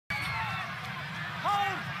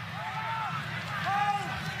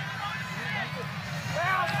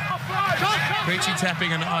Peachy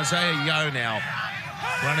tapping and Isaiah Yeo now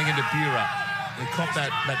running into Bureau. He copped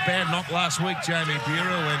that bad knock last week, Jamie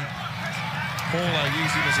Bureau, and Paulo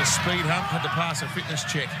used him as a speed hump, had to pass a fitness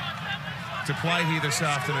check to play here this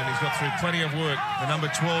afternoon. He's got through plenty of work, the number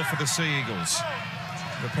 12 for the Sea Eagles.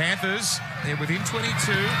 The Panthers, they're within 22.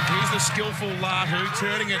 Here's the skillful Latu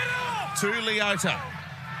turning it to Leota.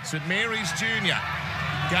 St Mary's Junior.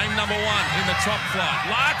 Game number 1 in the top flight.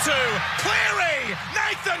 Latu, Cleary!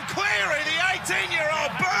 Nathan Cleary, the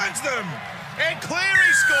 18-year-old, burns them. And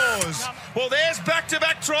Cleary scores. Well, there's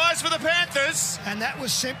back-to-back tries for the Panthers. And that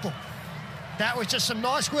was simple. That was just some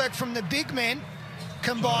nice work from the big men,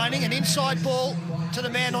 combining an inside ball to the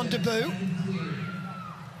man on debut.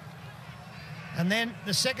 And then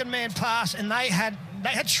the second man pass, and they had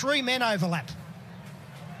 3 men overlap.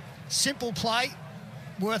 Simple play,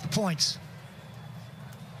 worth points.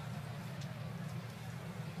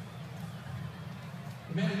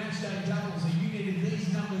 The man match day doubles, and you needed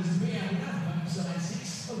these numbers to be able enough. Side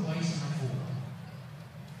 6, away side 4.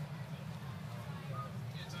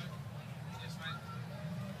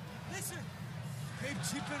 Listen, keep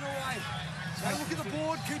chipping away. Don't look at the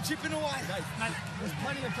board, keep chipping away. Mate, there's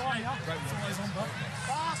plenty of time now.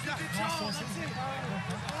 Fast, control, that's it.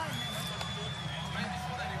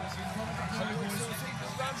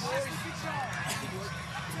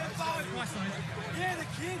 Yeah, the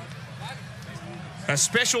kid. A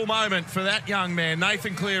special moment for that young man,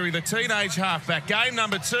 Nathan Cleary, the teenage halfback. Game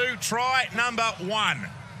number 2, try number 1.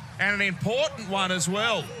 And an important one as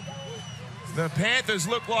well. The Panthers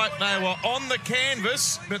look like they were on the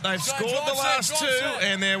canvas, but they've scored the last 2,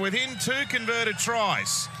 and they're within 2 converted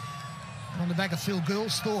tries. On the back of Phil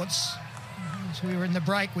Gould's thoughts, as we were in the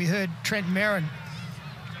break, we heard Trent Merrin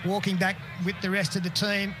walking back with the rest of the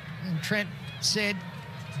team, and Trent said,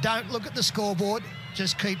 don't look at the scoreboard,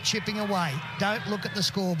 just keep chipping away. Don't look at the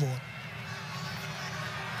scoreboard.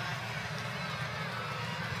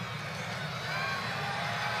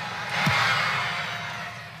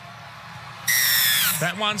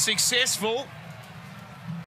 That one successful.